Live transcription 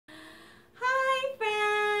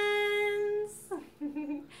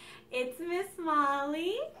It's Miss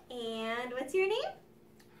Molly, and what's your name?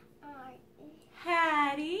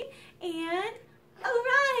 Hattie, and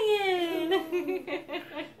Orion.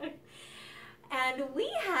 And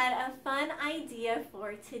we had a fun idea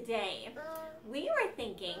for today. We were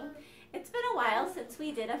thinking, it's been a while since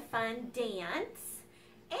we did a fun dance,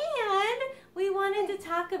 and we wanted to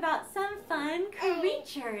talk about some fun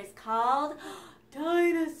creatures called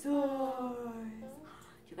dinosaurs.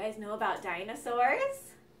 Do you guys know about dinosaurs?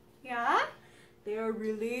 Yeah? They're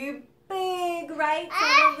really big, right?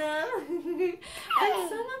 Some of them. And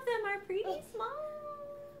some of them are pretty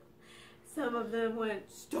small. Some of them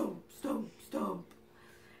went stomp, stomp, stomp.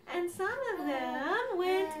 And some of them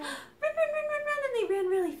went run, run, run, run, run, and they ran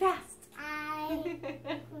really fast.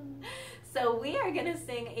 So we are going to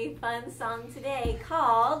sing a fun song today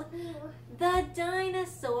called The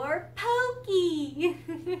Dinosaur Pokey.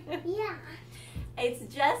 Yeah.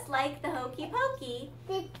 It's just like the Hokey Pokey.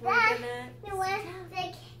 Like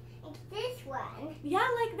this one. Yeah,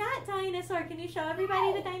 like that dinosaur. Can you show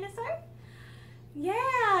everybody the dinosaur?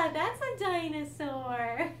 Yeah, that's a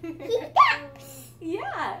dinosaur. He jumps.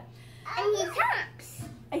 Yeah. And he jumps.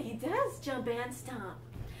 He does jump and stomp.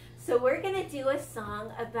 So we're going to do a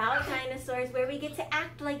song about dinosaurs where we get to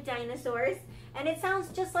act like dinosaurs. And it sounds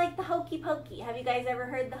just like the Hokey Pokey. Have you guys ever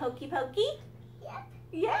heard the Hokey Pokey? Yep.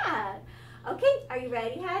 Yeah. Okay, are you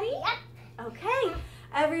ready, Hattie? Yep. Okay,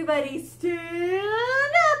 everybody stand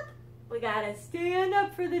up. We gotta stand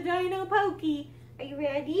up for the Dino Pokey. Are you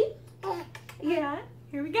ready? Yeah,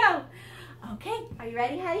 here we go. Okay, are you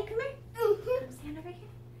ready, Hattie? Come here. Come stand over here.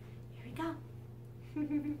 Here we go.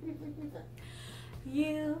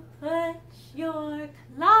 You put your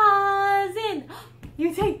claws in.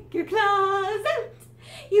 You take your claws out.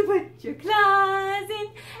 You put your claws in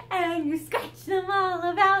and you scratch them all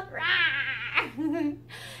about.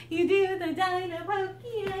 You do the Dino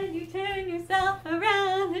Pokey and you turn yourself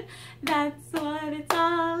around. That's what it's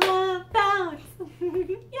all about.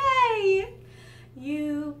 Yay!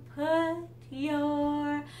 You put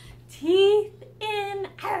your teeth in.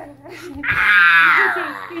 You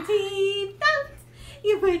take your teeth out.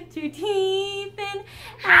 You put your teeth in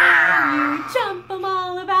and you jump them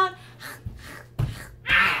all about.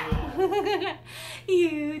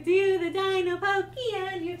 You do the Dino Pokey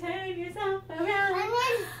and you turn yourself around. And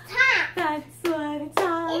then stop. That's what it's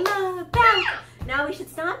all about. Now we should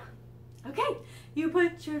stop? Okay. You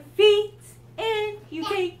put your feet in. You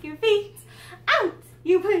take your feet out.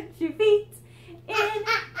 You put your feet in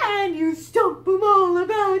and you stomp them all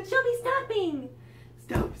about. Show me stomping.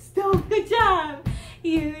 Stomp, stomp. Good job.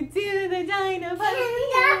 You do the Dino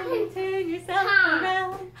Pokey and you turn yourself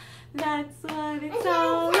around. That's what it's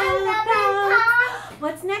all about.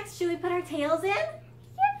 What's next? Should we put our tails in?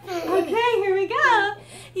 Okay, here we go.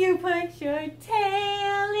 You put your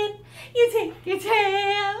tail in. You take your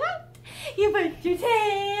tail out. You put your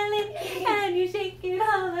tail in and you shake it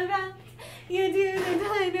all around. You do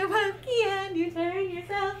the Dino Pokey and you turn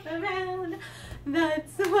yourself around.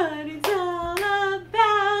 That's what it's all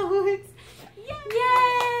about.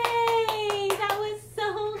 Yay! That was so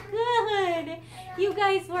good. You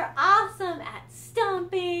guys were awesome at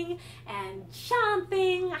stomping and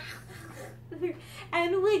chomping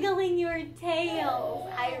and wiggling your tails.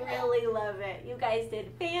 I really love it. You guys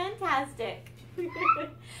did fantastic.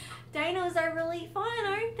 Dinos are really fun,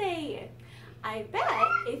 aren't they? I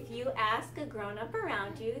bet if you ask a grown-up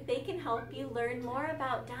around you, they can help you learn more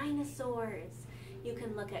about dinosaurs. You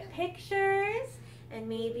can look at pictures and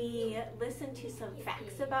maybe listen to some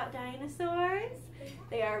facts about dinosaurs.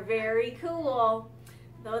 They are very cool.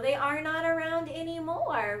 Though they are not around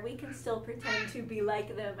anymore, we can still pretend to be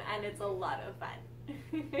like them, and it's a lot of fun.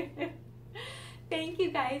 Thank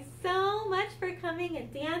you guys so much for coming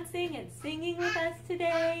and dancing and singing with us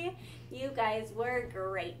today. You guys were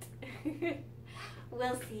great.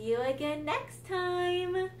 We'll see you again next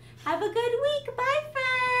time. Have a good week. Bye,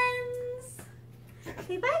 friends.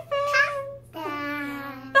 Say bye, friends.